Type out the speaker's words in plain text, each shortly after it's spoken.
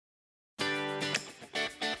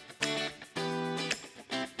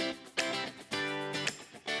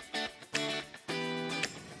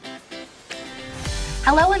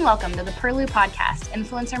Hello and welcome to the Perlu Podcast,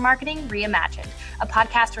 Influencer Marketing Reimagined, a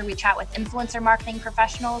podcast where we chat with influencer marketing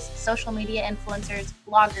professionals, social media influencers,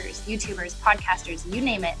 bloggers, YouTubers, podcasters, you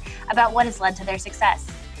name it, about what has led to their success.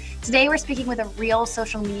 Today, we're speaking with a real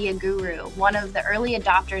social media guru, one of the early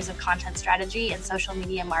adopters of content strategy and social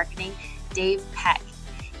media marketing, Dave Peck.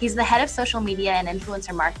 He's the head of social media and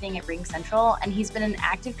influencer marketing at RingCentral, and he's been an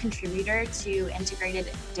active contributor to integrated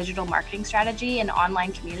digital marketing strategy and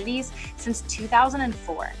online communities since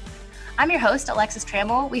 2004. I'm your host, Alexis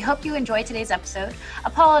Trammell. We hope you enjoy today's episode.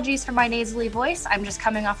 Apologies for my nasally voice. I'm just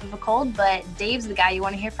coming off of a cold, but Dave's the guy you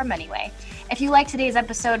want to hear from anyway. If you like today's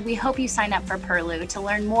episode, we hope you sign up for Perlu to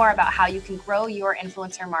learn more about how you can grow your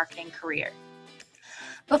influencer marketing career.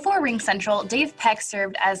 Before RingCentral, Dave Peck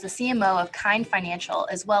served as the CMO of Kind Financial,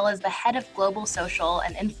 as well as the head of global social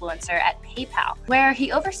and influencer at PayPal, where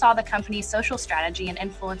he oversaw the company's social strategy and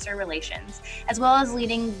influencer relations, as well as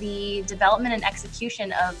leading the development and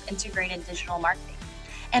execution of integrated digital marketing.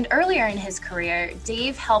 And earlier in his career,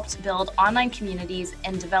 Dave helped build online communities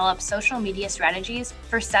and develop social media strategies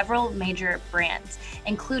for several major brands,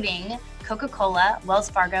 including Coca-Cola, Wells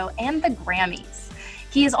Fargo, and the Grammys.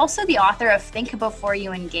 He is also the author of Think Before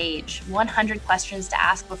You Engage, 100 Questions to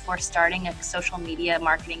Ask Before Starting a Social Media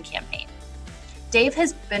Marketing Campaign. Dave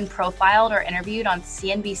has been profiled or interviewed on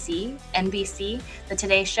CNBC, NBC, The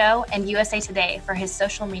Today Show, and USA Today for his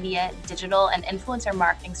social media, digital, and influencer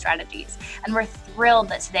marketing strategies. And we're thrilled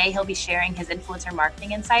that today he'll be sharing his influencer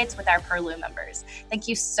marketing insights with our Perlu members. Thank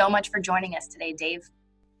you so much for joining us today, Dave.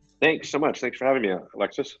 Thanks so much. Thanks for having me,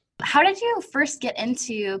 Alexis. How did you first get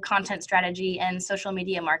into content strategy and social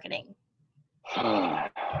media marketing?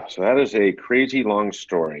 So that is a crazy long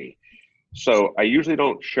story. So I usually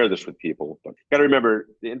don't share this with people, but you got to remember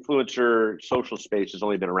the influencer social space has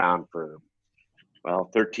only been around for,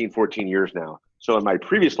 13, 14 years now. So in my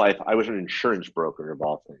previous life, I was an insurance broker of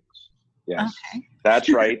all things. Yes, okay. That's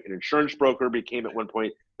right. An insurance broker became at one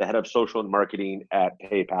point the head of social and marketing at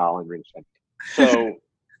PayPal and RingCentral. So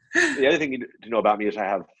the other thing to know about me is I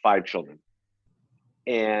have 5 children.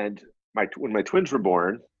 And when my twins were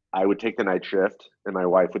born, I would take the night shift and my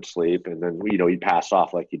wife would sleep, and then you'd pass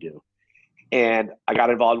off like you do. And I got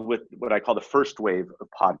involved with what I call the first wave of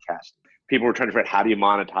podcasting. People were trying to figure out, how do you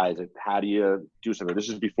monetize it? How do you do something? This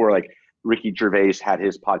is before like Ricky Gervais had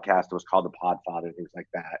his podcast. It was called The Podfather and things like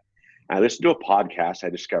that. And I listened to a podcast I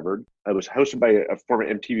discovered. It was hosted by a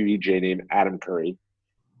former MTV VJ named Adam Curry.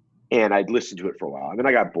 And I'd listened to it for a while, and then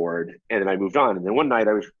I got bored, and then I moved on. And then one night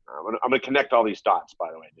I'm going to connect all these dots, by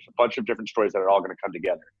the way. There's a bunch of different stories that are all going to come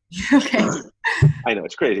together. Okay. I know,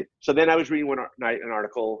 it's crazy. So then I was reading one night an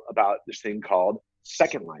article about this thing called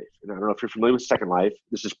Second Life. And I don't know if you're familiar with Second Life.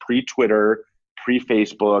 This is pre-Twitter,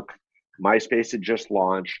 pre-Facebook. MySpace had just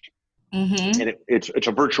launched. Mm-hmm. And it's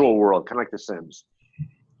a virtual world, kind of like The Sims.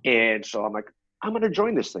 And so I'm like, I'm going to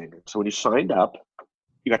join this thing. So when you signed up,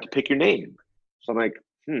 you got to pick your name. So I'm like,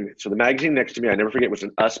 So the magazine next to me, I never forget, was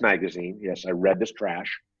an Us magazine. Yes, I read this trash.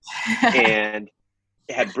 And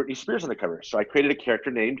it had Britney Spears on the cover. So I created a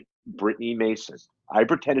character named Brittany Mason. I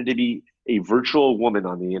pretended to be a virtual woman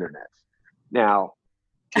on the internet. Now,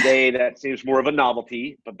 today that seems more of a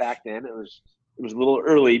novelty, but back then it was a little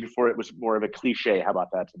early before it was more of a cliche. How about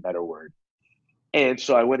that's a better word? And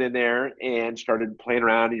so I went in there and started playing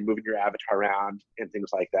around and moving your avatar around and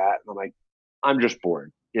things like that. And I'm like, I'm just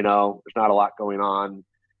bored. There's not a lot going on.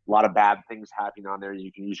 A lot of bad things happening on there.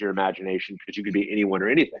 You can use your imagination because you could be anyone or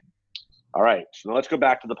anything. All right. So now let's go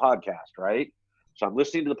back to the podcast, right? So I'm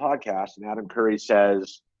listening to the podcast and Adam Curry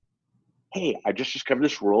says, hey, I just discovered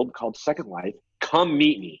this world called Second Life. Come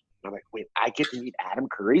meet me. And I'm like, wait, I get to meet Adam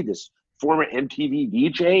Curry, this former MTV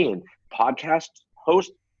DJ and podcast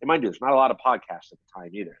host. And mind you, there's not a lot of podcasts at the time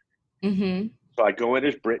either. Mm-hmm. So I go in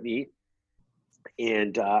as Brittany.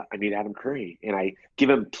 And I meet Adam Curry, and I give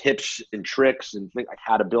him tips and tricks and like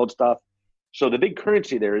how to build stuff. So the big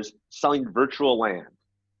currency there is selling virtual land.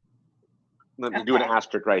 Let me do an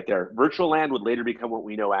asterisk right there. Virtual land would later become what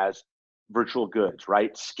we know as virtual goods,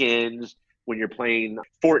 right? Skins. When you're playing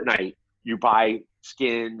Fortnite, you buy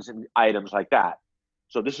skins and items like that.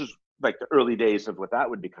 So this is like the early days of what that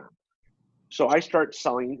would become. So I start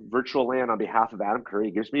selling virtual land on behalf of Adam Curry.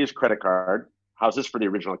 He gives me his credit card. How's this for the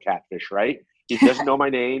original catfish, right? He doesn't know my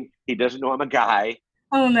name. He doesn't know I'm a guy.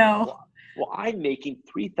 Oh, no. Well, I'm making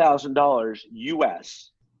 $3,000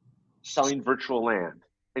 US selling virtual land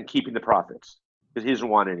and keeping the profits because he doesn't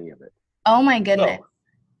want any of it. Oh, my goodness. So,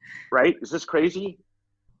 right? Is this crazy?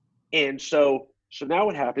 And so now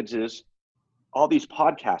what happens is all these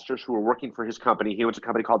podcasters who are working for his company, he owns a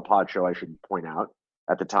company called Pod Show, I should point out,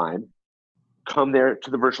 at the time, come there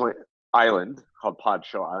to the virtual island, called Pod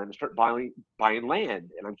Show Island and start buying land,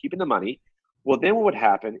 and I'm keeping the money. Well, then what would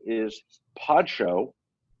happen is Pod Show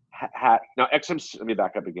had now XM. Let me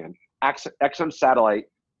back up again. XM satellite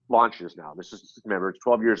launches now. This is, remember, it's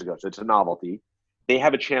 12 years ago, so it's a novelty. They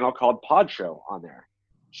have a channel called Pod Show on there.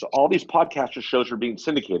 So all these podcaster shows are being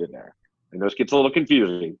syndicated there. And those gets a little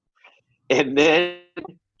confusing. And then,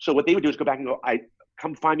 so what they would do is go back and go,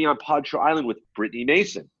 come find me on Pod Show Island with Brittany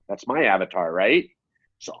Mason. That's my avatar, right?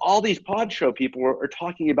 So all these Pod Show people are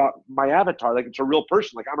talking about my avatar like it's a real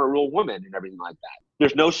person, like I'm a real woman and everything like that.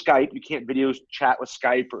 There's no Skype. You can't video chat with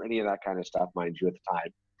Skype or any of that kind of stuff, mind you, at the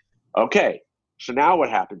time. Okay, so now what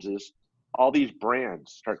happens is all these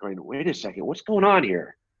brands start going, wait a second, what's going on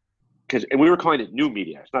here? And we were calling it new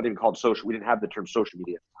media. It's not even called social. We didn't have the term social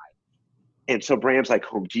media at the time. And so brands like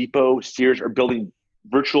Home Depot, Sears are building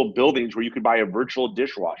virtual buildings where you could buy a virtual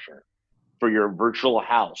dishwasher for your virtual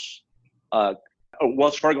house.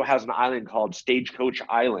 Wells Fargo has an island called Stagecoach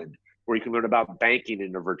Island where you can learn about banking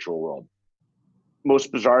in the virtual world.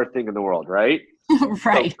 Most bizarre thing in the world, right?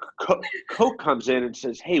 Right. So Coke comes in and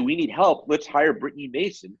says, hey, we need help. Let's hire Brittany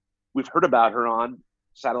Mason. We've heard about her on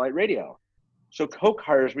satellite radio. So Coke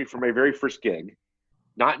hires me for my very first gig,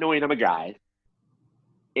 not knowing I'm a guy.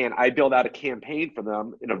 And I build out a campaign for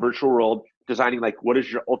them in a virtual world, designing like, what does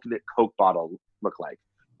your ultimate Coke bottle look like?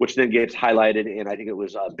 Which then gets highlighted in, I think it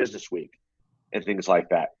was Business Week and things like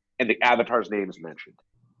that. And the avatar's name is mentioned.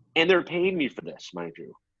 And they're paying me for this, mind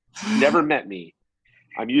you. Never met me.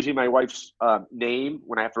 I'm using my wife's name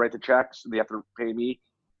when I have to write the checks, and they have to pay me,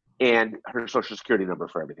 and her social security number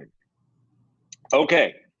for everything.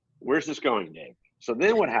 Okay, where's this going, Dave? So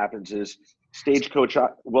then what happens is Stagecoach,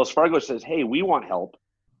 Wells Fargo says, hey, we want help.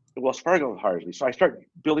 And Wells Fargo hires me. So I start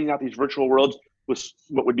building out these virtual worlds with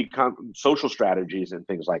what would become social strategies and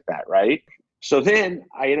things like that, right? So then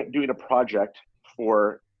I end up doing a project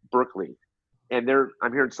for Berkeley. And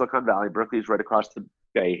I'm here in Silicon Valley. Berkeley's right across the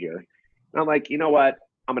bay here. And I'm like, you know what?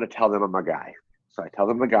 I'm going to tell them I'm a guy. So I tell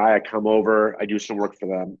them I'm a guy. I come over. I do some work for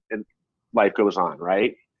them. And life goes on,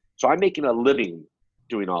 right? So I'm making a living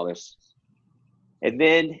doing all this. And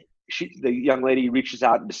then the young lady reaches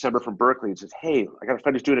out in December from Berkeley and says, hey, I got a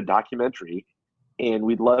friend who's doing a documentary, and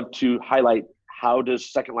we'd love to highlight how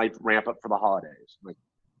does Second Life ramp up for the holidays. I'm like,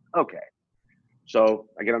 okay. So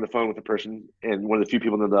I get on the phone with the person, and one of the few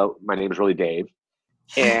people know my name is really Dave.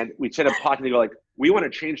 And we set up talking. They go like, we want to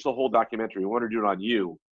change the whole documentary. We want to do it on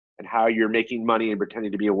you and how you're making money and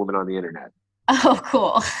pretending to be a woman on the internet. Oh,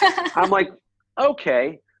 cool. I'm like,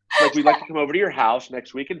 okay. Like, we'd like to come over to your house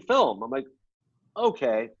next week and film. I'm like,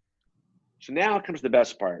 okay. So now comes the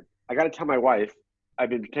best part. I got to tell my wife I've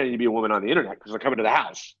been pretending to be a woman on the internet because I'm coming to the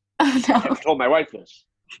house. Oh, no. I've told my wife this.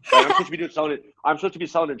 And I'm supposed to be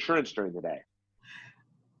selling insurance during the day.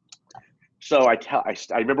 So I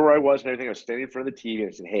remember where I was and everything. I was standing in front of the TV and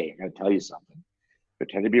I said, hey, I got to tell you something.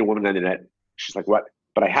 Pretend to be a woman on the internet. She's like, what?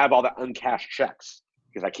 But I have all the uncashed checks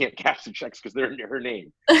because I can't cash the checks because they're in her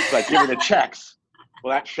name. So I give her the checks.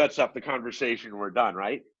 Well, that shuts up the conversation. We're done,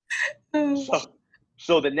 right?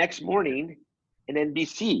 So the next morning, an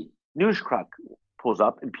NBC news truck pulls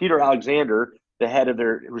up, and Peter Alexander,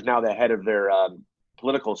 who's now the head of their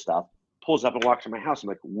political stuff, pulls up and walks in my house. I'm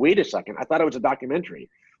like, wait a second. I thought it was a documentary.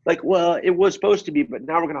 Like, well, it was supposed to be, but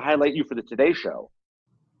now we're going to highlight you for the Today Show.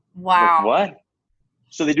 Wow. Like, what?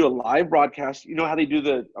 So they do a live broadcast. You know how they do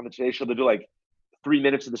on the Today Show, they do like 3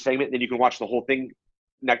 minutes of the segment, and then you can watch the whole thing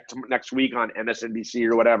next week on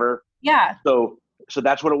MSNBC or whatever. Yeah. So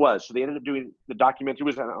that's what it was. So they ended up doing, the documentary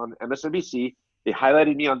was on MSNBC. They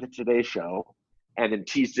highlighted me on the Today Show and then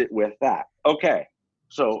teased it with that. Okay.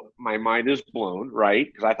 So my mind is blown, right?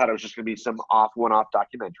 Because I thought it was just going to be some one-off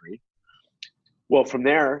documentary. Well, from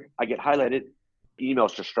there, I get highlighted.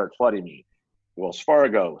 Emails just start flooding me. Wells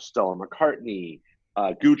Fargo, Stella McCartney,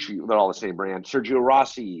 Gucci, they're all the same brand. Sergio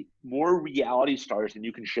Rossi, more reality stars than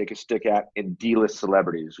you can shake a stick at, and D-list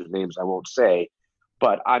celebrities whose names I won't say.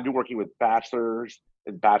 But I've been working with bachelors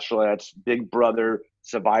and bachelorettes, Big Brother,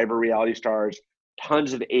 Survivor reality stars,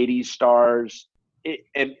 tons of 80s stars,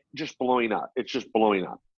 and just blowing up. It's just blowing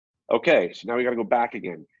up. Okay, so now we got to go back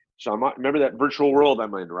again. So remember that virtual world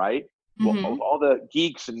I'm in, right? Mm-hmm. Well, all the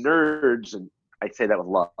geeks and nerds, and I say that with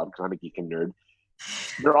love because I'm a geek and nerd,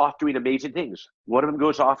 they're off doing amazing things. One of them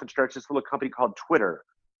goes off and starts this little company called Twitter.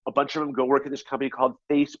 A bunch of them go work at this company called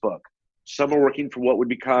Facebook. Some are working for what would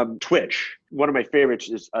become Twitch. One of my favorites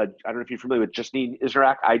is, I don't know if you're familiar with Justine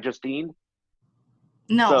Isaac, Justine.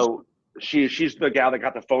 No. So she's the gal that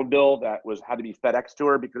got the phone bill that had to be FedEx to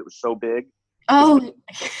her because it was so big. Oh,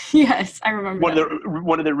 yes, I remember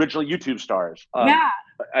one of the original YouTube stars. Yeah.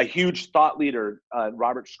 A huge thought leader,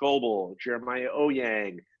 Robert Scoble, Jeremiah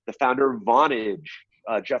Oyang, the founder of Vonage,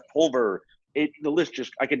 Jeff Pulver. The list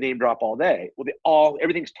just, I could name drop all day. Well,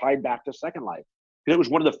 everything's tied back to Second Life. Because it was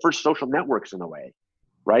one of the first social networks in a way,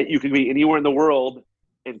 right? You could be anywhere in the world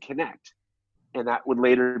and connect. And that would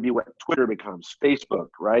later be what Twitter becomes, Facebook,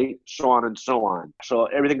 right? So on and so on. So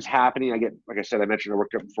everything's happening. Like I said, I mentioned I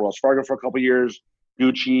worked for Wells Fargo for a couple of years,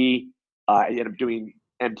 Gucci. I ended up doing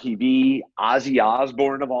MTV, Ozzy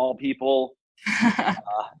Osbourne of all people. The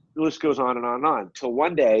list goes on and on and on. Till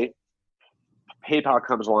one day, PayPal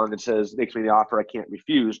comes along and makes me the offer I can't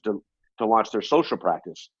refuse to launch their social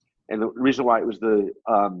practice. And the reason why it was the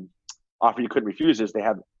offer you couldn't refuse is they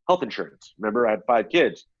have health insurance. Remember, I had 5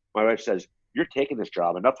 kids. My wife says, "You're taking this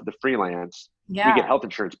job, enough with the freelance. Yeah. We get health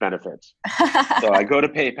insurance benefits." So I go to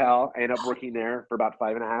PayPal. I end up working there for about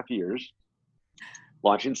 5.5 years,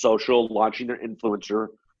 launching social, launching their influencer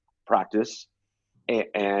practice.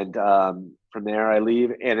 And from there I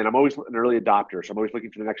leave. And then I'm always an early adopter. So I'm always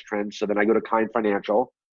looking for the next trend. So then I go to Kind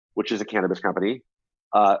Financial, which is a cannabis company,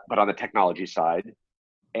 but on the technology side.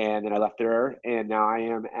 And then I left there, and now I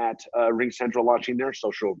am at RingCentral, launching their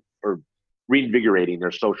social, or reinvigorating their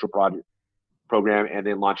social program, and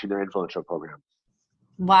then launching their influencer program.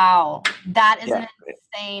 Wow, that is an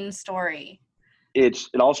insane story. It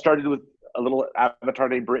all started with a little avatar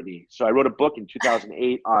named Brittany. So I wrote a book in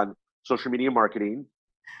 2008 on social media marketing,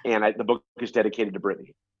 and the book is dedicated to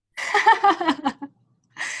Brittany.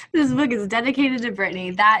 This book is dedicated to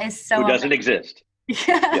Brittany. That is so Who doesn't exist.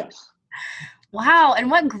 Yeah. Yes. Wow. And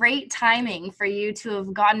what great timing for you to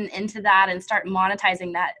have gotten into that and start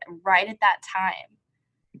monetizing that right at that time.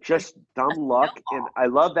 Just dumb luck. And I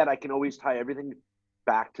love that I can always tie everything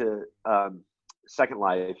back to Second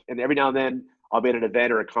Life. And every now and then I'll be at an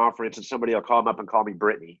event or a conference and somebody will call them up and call me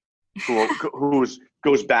Brittany, who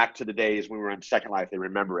goes back to the days when we were on Second Life. They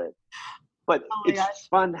remember it. But it's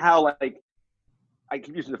fun how, like, I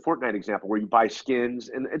keep using the Fortnite example where you buy skins,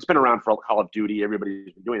 and it's been around for Call of Duty.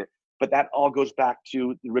 Everybody's been doing it. But that all goes back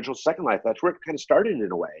to the original Second Life. That's where it kind of started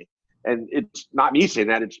in a way. And it's not me saying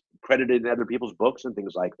that. It's credited in other people's books and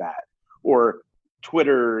things like that. Or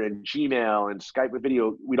Twitter and Gmail and Skype with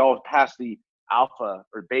video. We'd all pass the alpha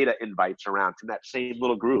or beta invites around from that same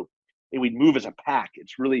little group. And we'd move as a pack.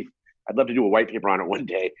 It's really, I'd love to do a white paper on it one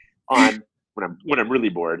day on when I'm really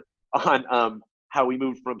bored, on how we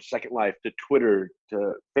moved from Second Life to Twitter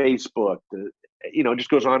to Facebook to, it just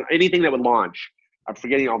goes on. Anything that would launch. I'm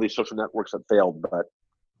forgetting all these social networks that failed, but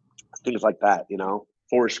things like that,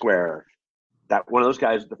 Foursquare. That one of those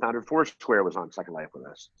guys, the founder of Foursquare, was on Second Life with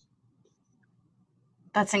us.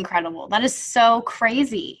 That's incredible. That is so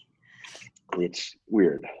crazy. It's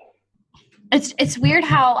weird. It's weird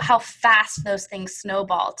how fast those things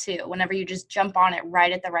snowball too, whenever you just jump on it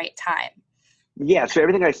right at the right time. Yeah, so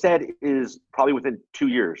everything I said is probably within 2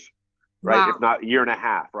 years, right? Wow. If not a year and a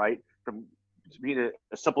half, right? From being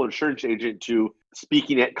a simple insurance agent to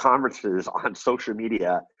speaking at conferences on social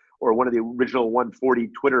media, or one of the original 140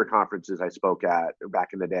 Twitter conferences I spoke at back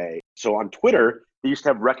in the day. So on Twitter, they used to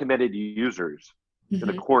have recommended users in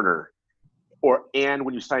the corner, and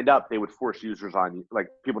when you signed up, they would force users on you, like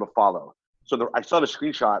people to follow. So I saw the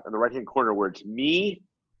screenshot in the right-hand corner where it's me,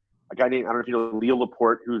 a guy named, I don't know if you know, Leo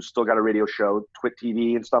Laporte, who's still got a radio show, Twit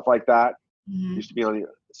TV and stuff like that. Used to be on the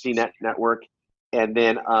CNET network. And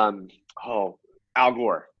then, Al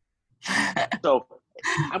Gore. So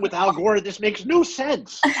I'm with Al Gore. This makes no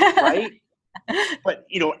sense, right? But,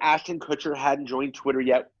 Ashton Kutcher hadn't joined Twitter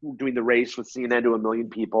yet, doing the race with CNN to 1 million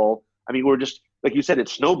people. I mean, we're just, like you said, it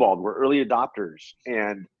snowballed. We're early adopters.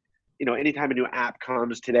 And, anytime a new app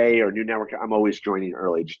comes today or a new network, I'm always joining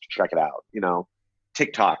early just to check it out.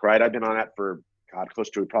 TikTok, right? I've been on that for, close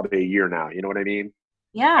to probably a year now. You know what I mean?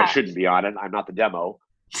 Yeah. I shouldn't be on it. I'm not the demo.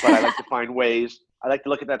 But I like to find ways. I like to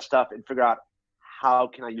look at that stuff and figure out how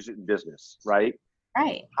can I use it in business, right?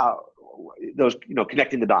 Right. How those,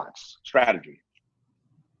 connecting the dots, strategy.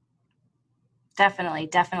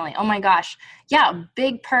 Definitely. Oh my gosh. Yeah.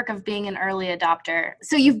 Big perk of being an early adopter.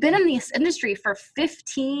 So you've been in this industry for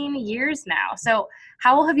 15 years now. So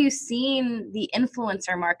how have you seen the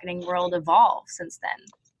influencer marketing world evolve since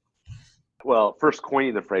then? Well, first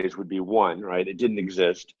coining the phrase would be one, right? It didn't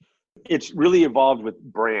exist. It's really evolved with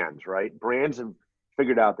brands, right? Brands have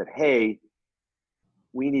figured out that, hey,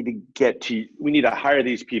 we need to hire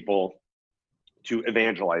these people to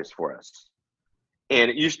evangelize for us. And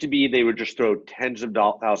it used to be they would just throw tens of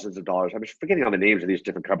thousands of dollars. I'm just forgetting all the names of these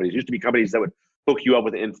different companies. It used to be companies that would hook you up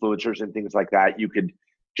with influencers and things like that. You could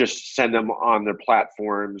just send them on their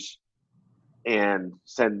platforms and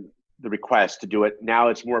send the request to do it. Now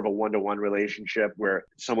it's more of a one-to-one relationship where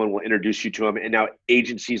someone will introduce you to them. And now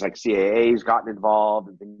agencies like CAA has gotten involved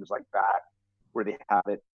and things like that, where they have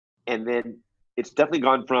it. And then it's definitely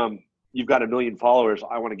gone from, you've got 1 million followers,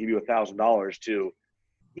 I want to give you $1,000, to,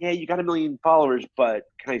 yeah, you got 1 million followers, but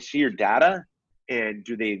can I see your data? And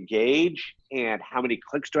do they engage? And how many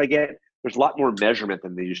clicks do I get? There's a lot more measurement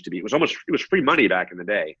than there used to be. It was free money back in the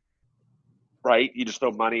day, right? You just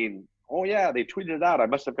throw money and, oh yeah, they tweeted it out, I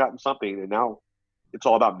must have gotten something. And now it's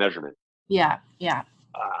all about measurement. Yeah. Yeah.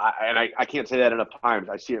 I can't say that enough times.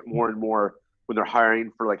 I see it more and more when they're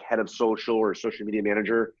hiring for like head of social or social media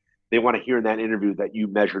manager. They want to hear in that interview that you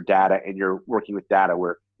measure data and you're working with data,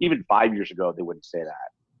 where even 5 years ago, they wouldn't say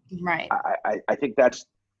that. Right. I think that's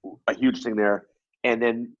a huge thing there. And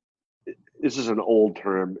then this is an old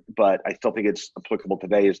term, but I still think it's applicable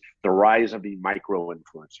today, is the rise of the micro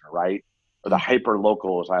influencer, right? Or the hyper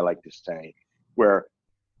local, as I like to say, where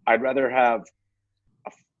I'd rather have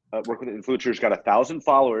work with an influencer who's got 1,000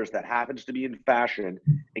 followers that happens to be in fashion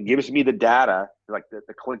and gives me the data, like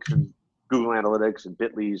the clicks and Google Analytics and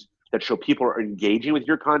Bitly's that show people are engaging with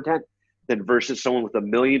your content, than versus someone with 1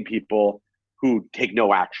 million people who take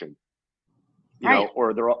no action. You know,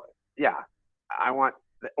 or they're all, yeah, I want,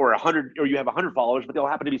 or 100, or you have 100 followers, but they'll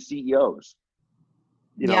happen to be CEOs.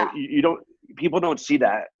 You know, you don't, people don't see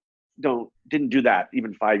that, didn't do that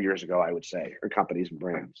even 5 years ago, I would say, or companies and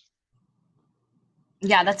brands.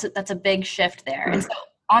 Yeah, that's a big shift there. And so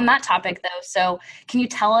on that topic though, so can you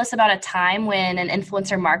tell us about a time when an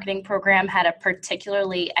influencer marketing program had a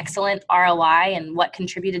particularly excellent ROI and what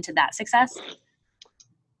contributed to that success?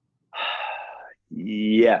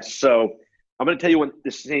 Yes. So I'm going to tell you one,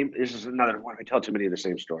 this is another one. I tell too many of the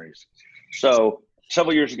same stories. So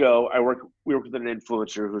several years ago, we worked with an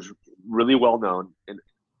influencer who's really well known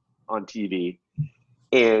on TV.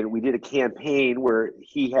 And we did a campaign where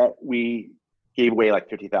we gave away like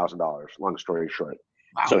 $50,000, long story short.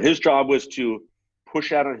 Wow. So his job was to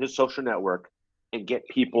push out on his social network and get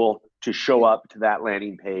people to show up to that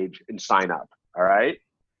landing page and sign up. All right.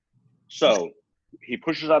 So he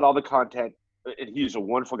pushes out all the content, and he's a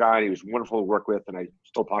wonderful guy, and he was wonderful to work with, and I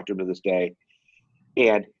still talk to him to this day.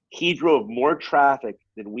 And he drove more traffic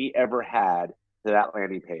than we ever had to that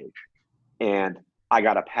landing page. And I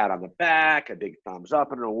got a pat on the back, a big thumbs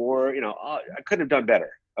up, and an award. You know, I couldn't have done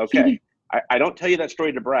better. Okay. I don't tell you that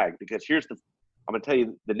story to brag, because I'm going to tell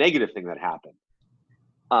you the negative thing that happened.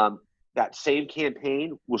 That same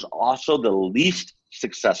campaign was also the least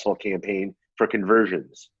successful campaign for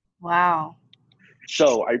conversions. Wow.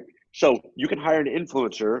 So you can hire an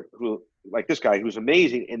influencer who, like this guy, who's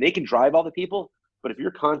amazing, and they can drive all the people. But if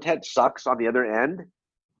your content sucks on the other end,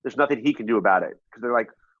 there's nothing he can do about it, because they're like,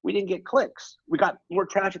 we didn't get clicks. We got more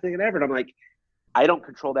traffic than ever. And I'm like, I don't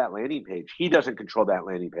control that landing page. He doesn't control that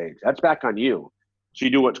landing page. That's back on you. So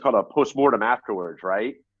you do what's called a postmortem afterwards,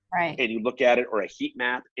 right? Right. And you look at it, or a heat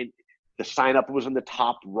map, and the sign up was in the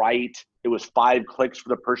top right. It was 5 clicks for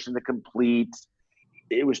the person to complete.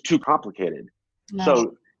 It was too complicated. No.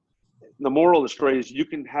 So the moral of the story is, you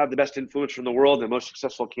can have the best influencer in the world and the most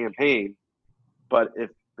successful campaign, but if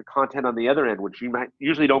the content on the other end, which you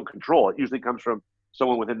usually don't control, it usually comes from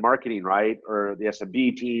someone within marketing, right? Or the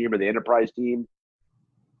SMB team or the enterprise team,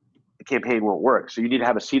 the campaign won't work. So you need to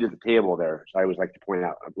have a seat at the table there. So I always like to point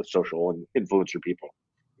out with social and influencer people,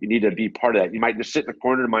 you need to be part of that. You might just sit in the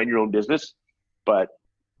corner and mind your own business, but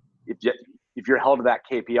if you're held to that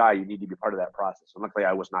KPI, you need to be part of that process. And luckily,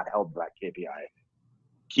 I was not held to that KPI.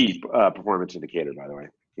 Key performance indicator, by the way.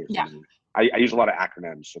 Yeah. I use a lot of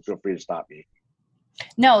acronyms, so feel free to stop me.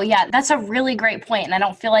 No, yeah, that's a really great point. And I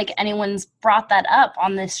don't feel like anyone's brought that up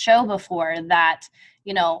on this show before, that,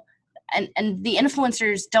 you know, and the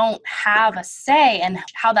influencers don't have a say in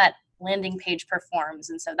how that landing page performs.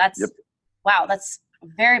 And so that's, wow, that's a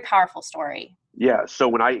very powerful story. Yeah.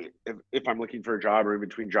 So if I'm looking for a job or in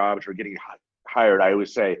between jobs or getting hired, I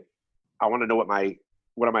always say, I want to know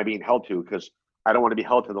what am I being held to? Because I don't want to be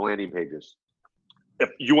held to the landing pages. If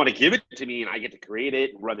you want to give it to me and I get to create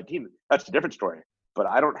it and run the team, that's a different story. But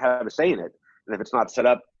I don't have a say in it. And if it's not set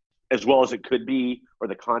up as well as it could be, or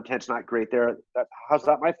the content's not great there, how's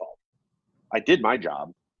that my fault? I did my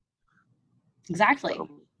job. Exactly. So,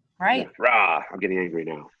 right. Yeah, I'm getting angry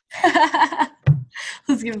now.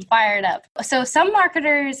 Let's get fired up. So some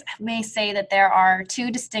marketers may say that there are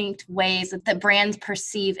 2 distinct ways that brands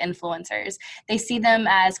perceive influencers. They see them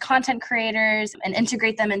as content creators and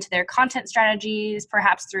integrate them into their content strategies,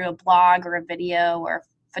 perhaps through a blog or a video or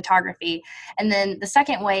photography. And then the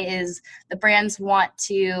second way is the brands want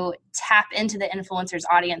to tap into the influencers'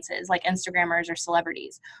 audiences, like Instagrammers or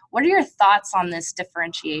celebrities. What are your thoughts on this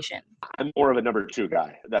differentiation? I'm more of a number 2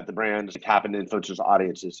 guy, that the brands tap into influencers'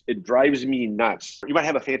 audiences. It drives me nuts. You might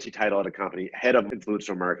have a fancy title at a company, head of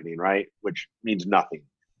influencer marketing, right? Which means nothing.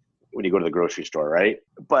 when you go to the grocery store, right?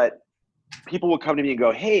 But people will come to me and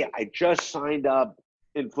go, hey, I just signed up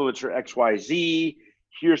influencer XYZ.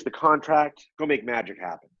 Here's the contract. Go make magic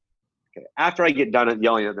happen. Okay. After I get done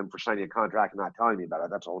yelling at them for signing a contract and not telling me about it,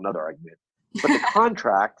 that's a whole nother argument. But the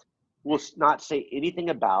contract will not say anything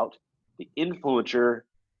about the influencer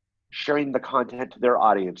sharing the content to their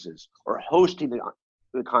audiences or hosting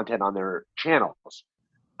the content on their channels.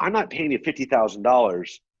 I'm not paying you $50,000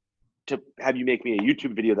 to have you make me a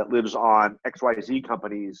YouTube video that lives on XYZ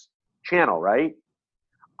company's channel, right?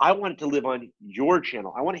 I want it to live on your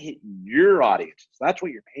channel. I want to hit your audience. That's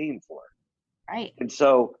what you're paying for. Right. And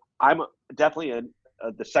so I'm definitely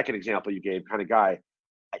the second example you gave kind of guy.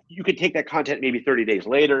 You could take that content maybe 30 days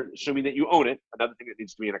later, assuming that you own it. Another thing that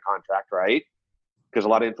needs to be in a contract, right? Because a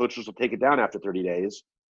lot of influencers will take it down after 30 days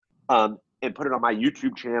and put it on my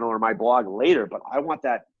YouTube channel or my blog later. But I want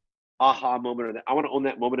that aha moment. I want to own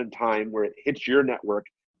that moment in time where it hits your network,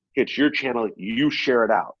 hits your channel, you share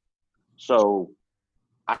it out. So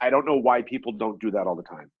I don't know why people don't do that all the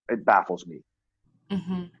time. It baffles me.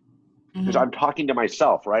 Because I'm talking to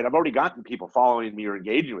myself, right? I've already gotten people following me or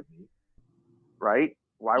engaging with me, right?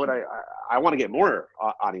 Why would I want to get more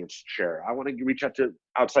audience share. I want to reach out to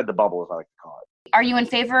outside the bubble, as I like to call it. Are you in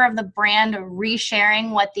favor of the brand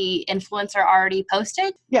resharing what the influencer already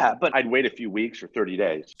posted? Yeah, but I'd wait a few weeks or 30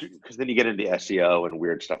 days because then you get into SEO and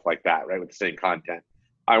weird stuff like that, right? With the same content.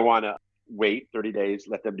 I want to wait 30 days,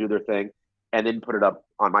 let them do their thing, and then put it up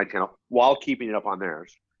on my channel while keeping it up on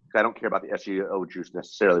theirs. Because I don't care about the SEO juice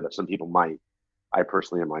necessarily, but some people might. I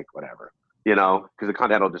personally am like, whatever, because the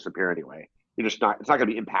content will disappear anyway. It's not going to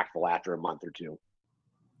be impactful after a month or two.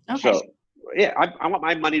 Okay. So, yeah, I want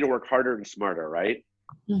my money to work harder and smarter, right?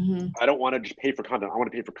 I don't want to just pay for content. I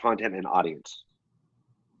want to pay for content and audience,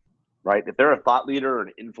 right? If they're a thought leader or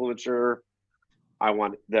an influencer, I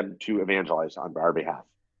want them to evangelize on our behalf.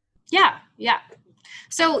 Yeah.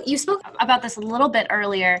 So you spoke about this a little bit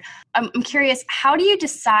earlier. I'm curious, how do you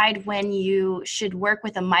decide when you should work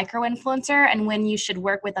with a micro influencer and when you should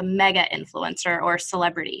work with a mega influencer or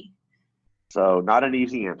celebrity? So not an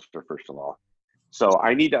easy answer, first of all. So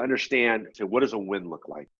I need to understand, what does a win look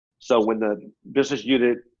like? So when the business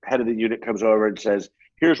unit, head of the unit comes over and says,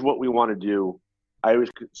 here's what we want to do. I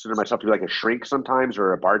always consider myself to be like a shrink sometimes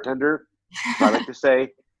or a bartender. So I like to say,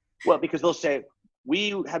 well, because they'll say,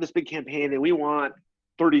 we have this big campaign and we want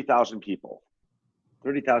 30,000 people.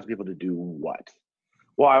 30,000 people to do what?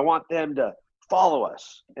 Well, I want them to follow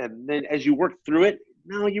us. And then as you work through it,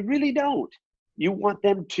 no, you really don't. You want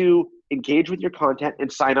them to engage with your content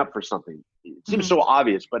and sign up for something. It seems so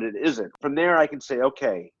obvious, but it isn't. From there, I can say,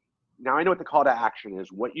 okay, now I know what the call to action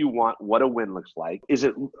is, what you want, what a win looks like. Is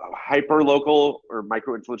it hyper local or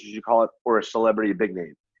micro influencers, you call it, or a celebrity, big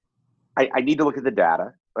name? I need to look at the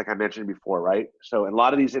data, like I mentioned before, right? So a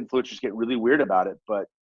lot of these influencers get really weird about it, but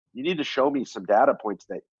you need to show me some data points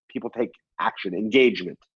that people take action,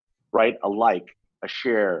 engagement, right? A like, a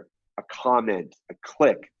share, a comment, a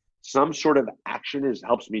click, some sort of action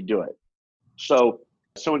helps me do it. So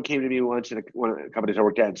someone came to me once in one of the companies I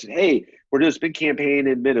worked at and said, hey, we're doing this big campaign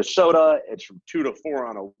in Minnesota. It's from 2 to 4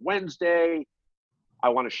 on a Wednesday. I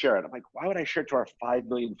want to share it. I'm like, why would I share it to our 5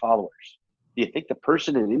 million followers? Do you think the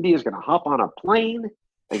person in India is going to hop on a plane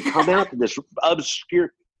and come out to this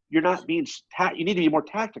obscure? You're not being, you need to be more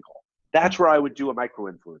tactical. That's where I would do a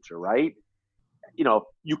micro influencer, right?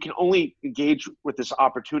 You can only engage with this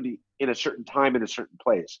opportunity in a certain time in a certain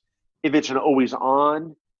place. If it's an always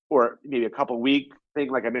on or maybe a couple week thing,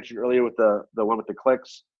 like I mentioned earlier with the one with the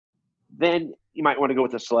clicks, then you might want to go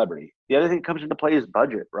with a celebrity. The other thing that comes into play is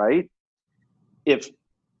budget, right?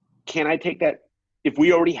 Can I take that? If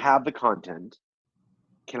we already have the content,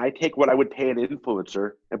 can I take what I would pay an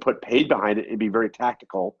influencer and put paid behind it and be very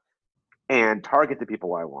tactical and target the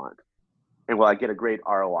people I want? And will I get a great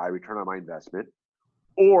ROI, return on my investment?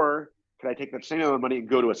 Or can I take that same amount of money and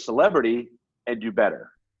go to a celebrity and do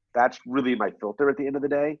better? That's really my filter at the end of the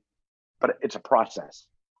day. But it's a process.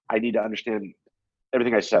 I need to understand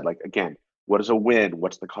everything I said. Like, again, what is a win?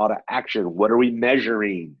 What's the call to action? What are we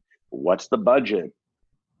measuring? What's the budget?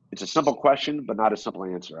 It's a simple question, but not a simple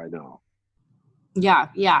answer, I know.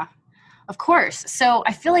 Yeah, of course. So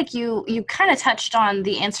I feel like you kind of touched on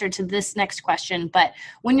the answer to this next question, but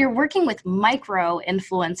when you're working with micro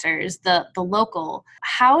influencers, the local,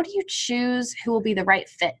 how do you choose who will be the right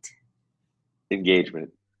fit?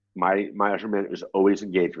 Engagement. My measurement is always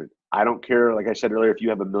engagement. I don't care, like I said earlier, if you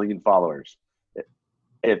have 1 million followers.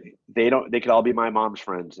 If they could all be my mom's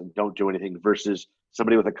friends and don't do anything versus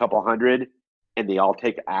somebody with a couple hundred and they all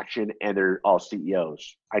take action and they're all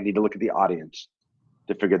CEOs. I need to look at the audience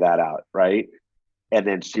to figure that out, right? and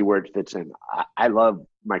then see where it fits in. I love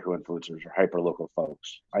micro influencers or hyper local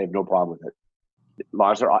folks. I have no problem with it, as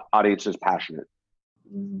long as their audience is passionate.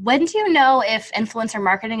 When do you know if influencer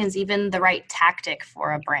marketing is even the right tactic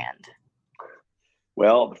for a brand?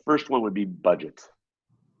 Well, the first one would be budget.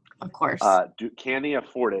 Of course. Can they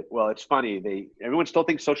afford it? Well, it's funny. Everyone still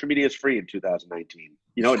thinks social media is free in 2019.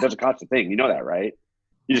 You know, it doesn't cost a thing. You know that, right?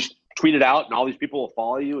 You just tweet it out and all these people will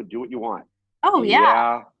follow you and do what you want. Oh,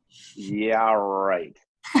 yeah. Yeah, right.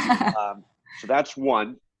 So that's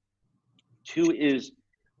one. Two is,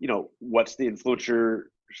 what's the influencer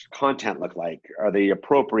content look like? Are they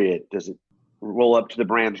appropriate? Does it roll up to the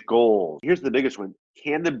brand's goals? Here's the biggest one.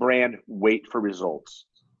 Can the brand wait for results?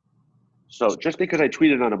 So just because I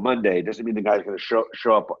tweeted on a Monday doesn't mean the guy's going to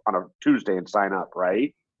show up on a Tuesday and sign up,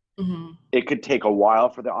 right? Mm-hmm. It could take a while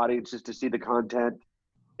for the audiences to see the content.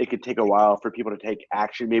 It could take a while for people to take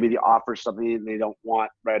action. Maybe they offer something they don't want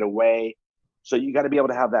right away. So you got to be able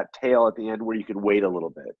to have that tail at the end where you can wait a little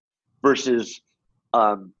bit versus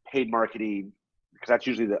paid marketing, because that's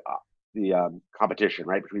usually the competition,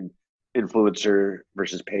 right? Between influencer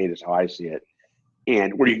versus paid is how I see it.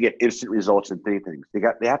 And where you get instant results in 3 things.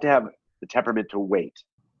 They have to have the temperament to wait.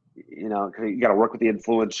 You got to work with the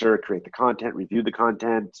influencer, create the content, review the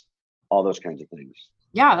content, all those kinds of things.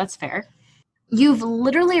 Yeah, that's fair. You've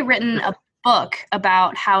literally written a book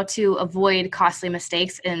about how to avoid costly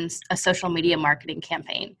mistakes in a social media marketing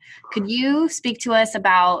campaign. Could you speak to us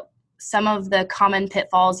about some of the common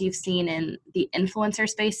pitfalls you've seen in the influencer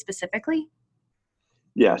space specifically?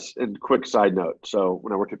 Yes, and quick side note. So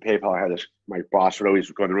when I worked at PayPal, I had my boss would always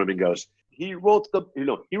go in the room and goes, he wrote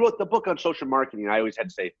the book on social marketing. I always had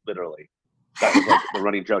to say literally. That was like the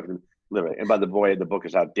running joke, literally. And by the way, the book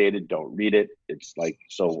is outdated. Don't read it. It's like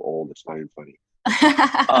so old. It's not even funny.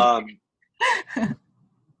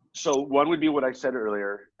 So one would be what I said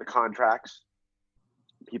earlier, the contracts.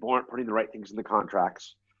 People aren't putting the right things in the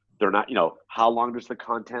contracts. They're not, how long does the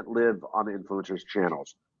content live on the influencers'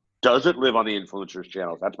 channels? Does it live on the influencers'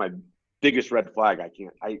 channels? That's my biggest red flag.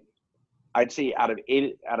 I'd say out of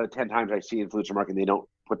 10 times I see influencer marketing, they don't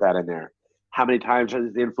put that in there. How many times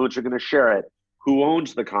is the influencer going to share it? Who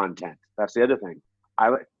owns the content? That's the other thing.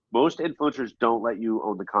 Most influencers don't let you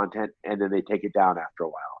own the content, and then they take it down after a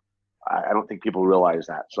while. I don't think people realize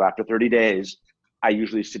that. So after 30 days, I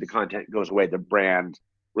usually see the content goes away, the brand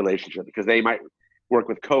relationship, because they might work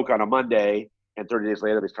with Coke on a Monday, and 30 days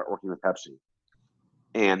later they start working with Pepsi.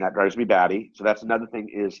 And that drives me batty. So that's another thing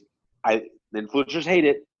is the influencers hate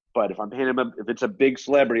it, but if I'm paying them, if it's a big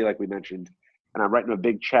celebrity like we mentioned, and I'm writing them a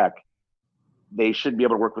big check, they should be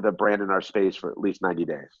able to work with a brand in our space for at least 90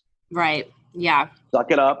 days. Right. Yeah.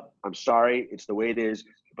 Suck it up. I'm sorry. It's the way it is,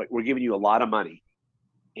 but we're giving you a lot of money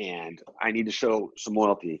and I need to show some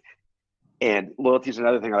loyalty. And loyalty is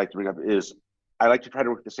another thing I like to bring up is I like to try to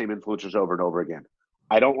work with the same influencers over and over again.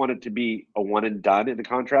 I don't want it to be a one and done in the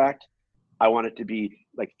contract. I want it to be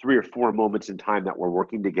like 3 or 4 moments in time that we're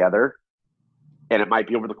working together. And it might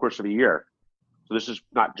be over the course of a year. So this is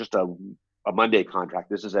not just a Monday contract.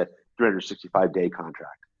 This is a 365-day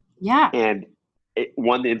contract. Yeah. And the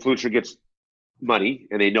influencer gets money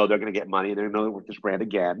and they know they're going to get money and they're going to work this brand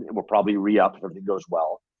again. And we'll probably re-up if everything goes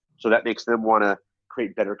well. So that makes them want to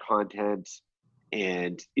create better content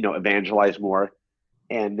and, evangelize more.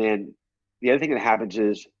 And then the other thing that happens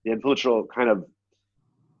is the influencer will kind of,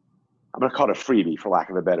 I'm going to call it a freebie for lack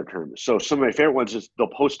of a better term. So some of my favorite ones is they'll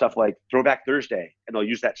post stuff like Throwback Thursday and they'll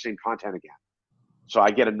use that same content again. So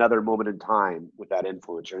I get another moment in time with that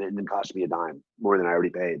influencer and it didn't cost me a dime more than I already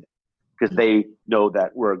paid because they know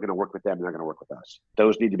that we're going to work with them and they're going to work with us.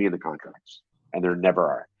 Those need to be in the contracts and there never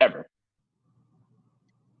are, ever.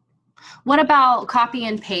 What about copy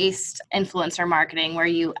and paste influencer marketing where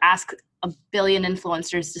you ask a billion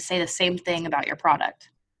influencers to say the same thing about your product?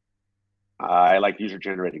 I like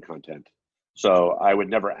user-generated content. So I would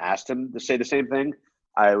never ask them to say the same thing.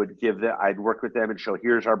 I'd work with them and show,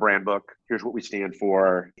 here's our brand book. Here's what we stand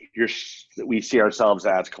for. We see ourselves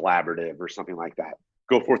as collaborative or something like that.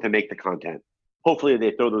 Go forth and make the content. Hopefully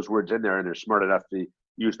they throw those words in there and they're smart enough to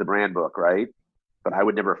use the brand book, right? But I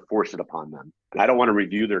would never force it upon them. And I don't want to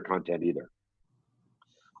review their content either.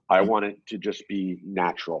 I want it to just be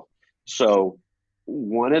natural. So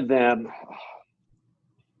one of them,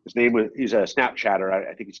 he's a Snapchatter.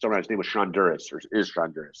 I think he's still around. His name was Sean Duras, or is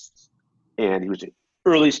Sean Duras. And he was an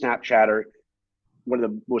early Snapchatter. One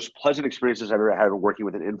of the most pleasant experiences I've ever had working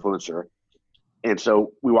with an influencer. And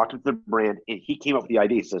so we walked into the brand and he came up with the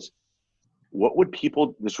idea. He says,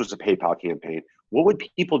 this was a PayPal campaign. What would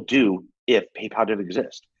people do if PayPal didn't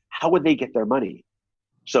exist? How would they get their money?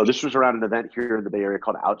 So this was around an event here in the Bay Area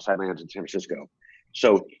called Outside Lands in San Francisco.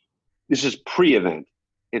 So this is pre-event.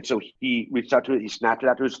 And so he reached out to it, he snapped it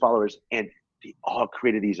out to his followers, and they all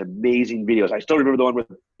created these amazing videos. I still remember the one where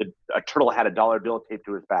a turtle had a dollar bill taped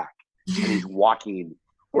to his back and he's walking,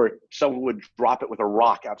 or someone would drop it with a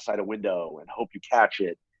rock outside a window and hope you catch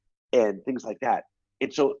it, and things like that.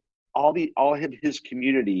 And so all of his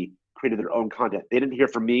community created their own content. They didn't hear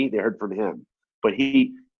from me, they heard from him.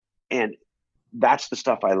 And that's the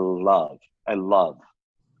stuff I love.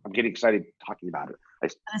 I'm getting excited talking about it. I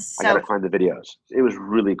got to find the videos. It was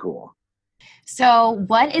really cool. So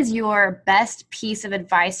what is your best piece of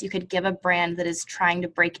advice you could give a brand that is trying to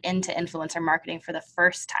break into influencer marketing for the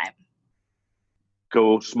first time?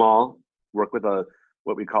 Go small, work with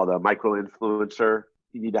what we call the micro influencer.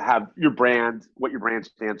 You need to have your brand, what your brand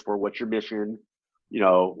stands for, what's your mission,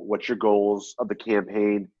 what's your goals of the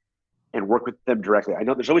campaign, and work with them directly. I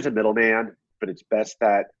know there's always a middleman, but it's best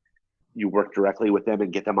that you work directly with them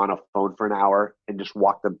and get them on a phone for an hour and just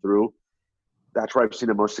walk them through. That's where I've seen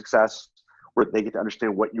the most success, where they get to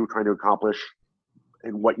understand what you're trying to accomplish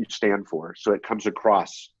and what you stand for. So it comes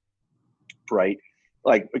across, right?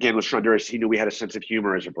 Like, again, with Honduras, he knew we had a sense of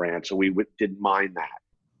humor as a brand, so we didn't mind that.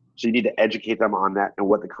 So you need to educate them on that and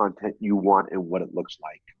what the content you want and what it looks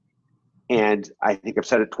like. And I think I've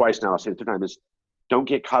said it twice now, I'll say it 2 times, is don't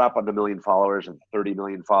get caught up on the 1 million followers and 30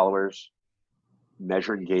 million followers.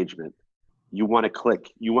 Measure engagement. You want to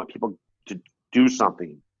click. You want people to do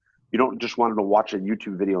something. You don't just want them to watch a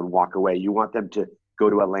YouTube video and walk away. You want them to go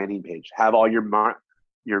to a landing page, have all your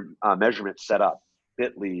measurements set up,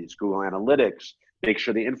 Bitly's, Google Analytics, make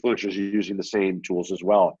sure the influencers are using the same tools as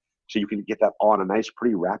well. So you can get that all in a nice,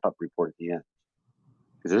 pretty wrap-up report at the end.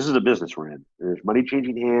 Because this is a business we're in. There's money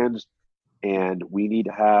changing hands, and we need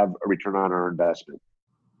to have a return on our investment.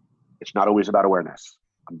 It's not always about awareness.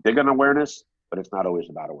 I'm big on awareness, but it's not always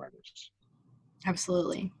about awareness.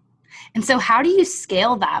 Absolutely. And so how do you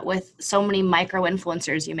scale that with so many micro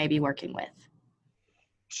influencers you may be working with?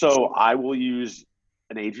 So I will use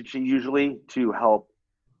an agency usually to help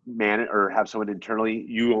manage or have someone internally.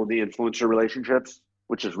 You own the influencer relationships,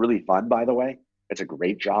 which is really fun, by the way. It's a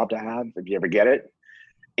great job to have if you ever get it.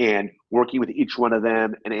 And working with each one of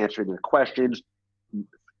them and answering their questions,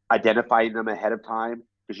 identifying them ahead of time.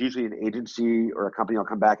 Because usually an agency or a company will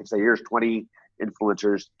come back and say, here's 20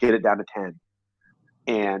 influencers, get it down to 10.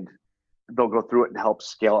 And they'll go through it and help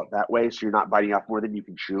scale it that way, so you're not biting off more than you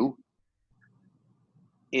can chew.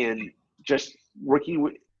 And just working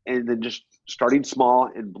with, and then just starting small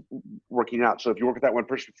and working out. So if you work with that one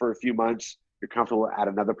person for a few months, you're comfortable, add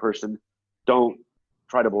another person. Don't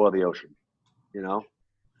try to boil the ocean,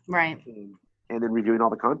 Right. And then reviewing all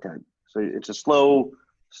the content. So it's a slow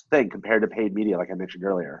thing compared to paid media, like I mentioned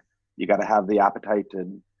earlier. You got to have the appetite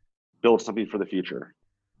to build something for the future.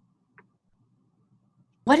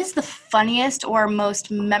 What is the funniest or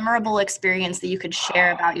most memorable experience that you could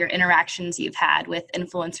share about your interactions you've had with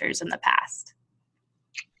influencers in the past?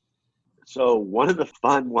 So one of the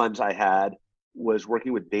fun ones I had was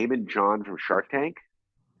working with Damon John from Shark Tank.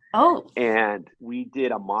 Oh. And we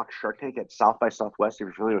did a mock Shark Tank at South by Southwest, if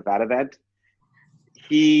you're familiar with that event.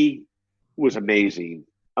 He was amazing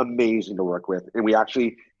to work with. And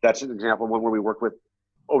that's an example of one where we worked with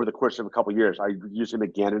over the course of a couple of years. I used him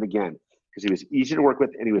again and again because he was easy to work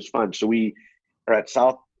with and he was fun. So we are at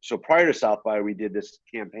prior to South by, we did this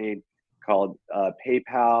campaign called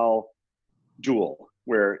PayPal Duel,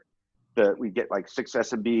 where we get like 6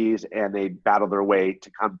 SMBs and they battle their way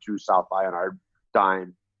to come to South by on our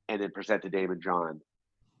dime and then present to Damon John.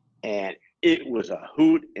 And it was a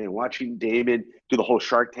hoot, and watching Damon do the whole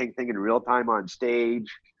Shark Tank thing in real time on stage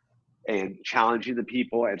and challenging the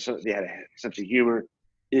people. And so they had a sense of humor.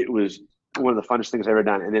 It was one of the funnest things I've ever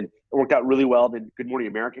done. And then it worked out really well. Then Good Morning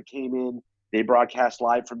America came in. They broadcast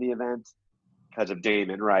live from the event because of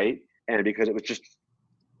Damon, right? And because it was just,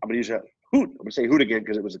 I'm going to use a hoot. I'm going to say hoot again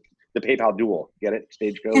because it was the PayPal Duel. Get it?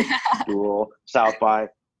 Stagecoach, Duel, South by.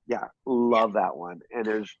 Yeah, love that one. And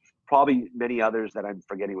there's probably many others that I'm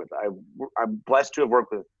forgetting with. I'm blessed to have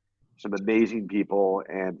worked with some amazing people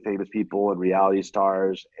and famous people and reality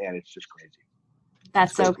stars, and it's just crazy.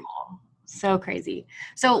 That's so cool. So crazy.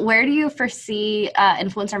 So where do you foresee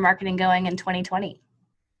influencer marketing going in 2020?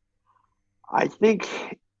 I think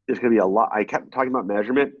there's going to be a lot. I kept talking about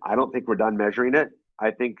measurement. I don't think we're done measuring it.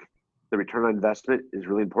 I think the return on investment is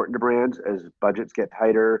really important to brands as budgets get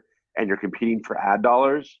tighter and you're competing for ad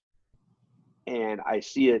dollars. And I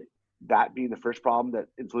see that being the first problem, that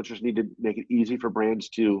influencers need to make it easy for brands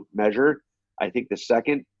to measure. I think the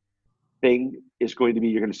second thing is going to be,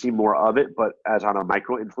 you're going to see more of it, but as on a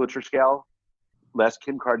micro influencer scale, less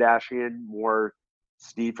Kim Kardashian, more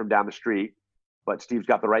Steve from down the street. but Steve's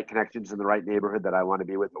got the right connections in the right neighborhood that I want to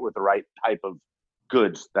be with the right type of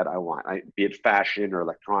goods that I want, be it fashion or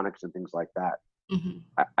electronics and things like that. Mm-hmm.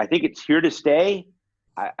 I think it's here to stay.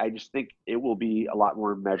 I just think it will be a lot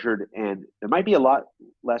more measured, and there might be a lot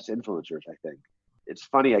less influencers, I think. It's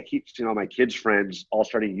funny, I keep seeing all my kids' friends all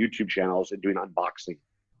starting YouTube channels and doing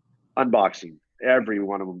unboxing. Every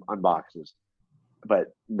one of them unboxes,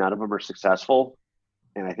 but none of them are successful.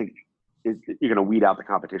 And I think you're going to weed out the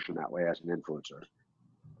competition that way as an influencer.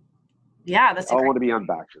 Yeah, that's. I want to be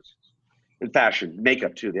unboxers. In fashion,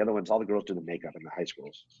 makeup too. The other ones, all the girls do the makeup in the high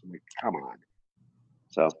schools. I'm like, come on.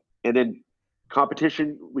 So, and then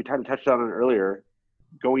competition, we kind of touched on it earlier,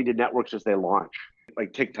 going to networks as they launch,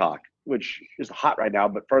 like TikTok, which is hot right now,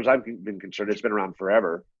 but as far as I've been concerned, it's been around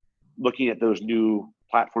forever. Looking at those new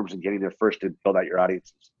platforms and getting there first to build out your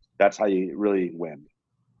audiences. That's how you really win.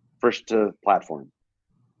 First to platform.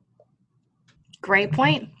 Great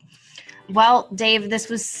point. Well, Dave, this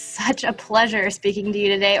was such a pleasure speaking to you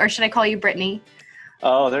today. Or should I call you Brittany?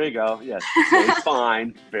 Oh, there you go. Yes. Very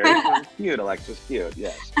fine. Very fine. Cute, Alexis. Cute.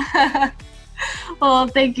 Yes. Well,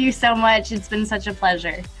 thank you so much. It's been such a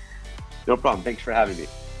pleasure. No problem. Thanks for having me.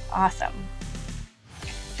 Awesome.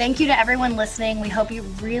 Thank you to everyone listening. We hope you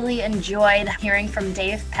really enjoyed hearing from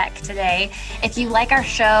Dave Peck today. If you like our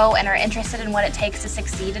show and are interested in what it takes to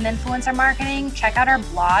succeed in influencer marketing, check out our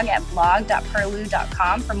blog at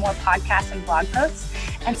blog.perlu.com for more podcasts and blog posts.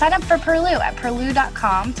 And sign up for Perlu at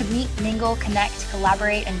perlu.com to meet, mingle, connect,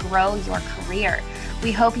 collaborate, and grow your career.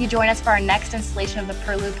 We hope you join us for our next installation of the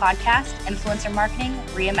Perlu podcast, Influencer Marketing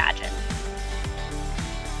Reimagined.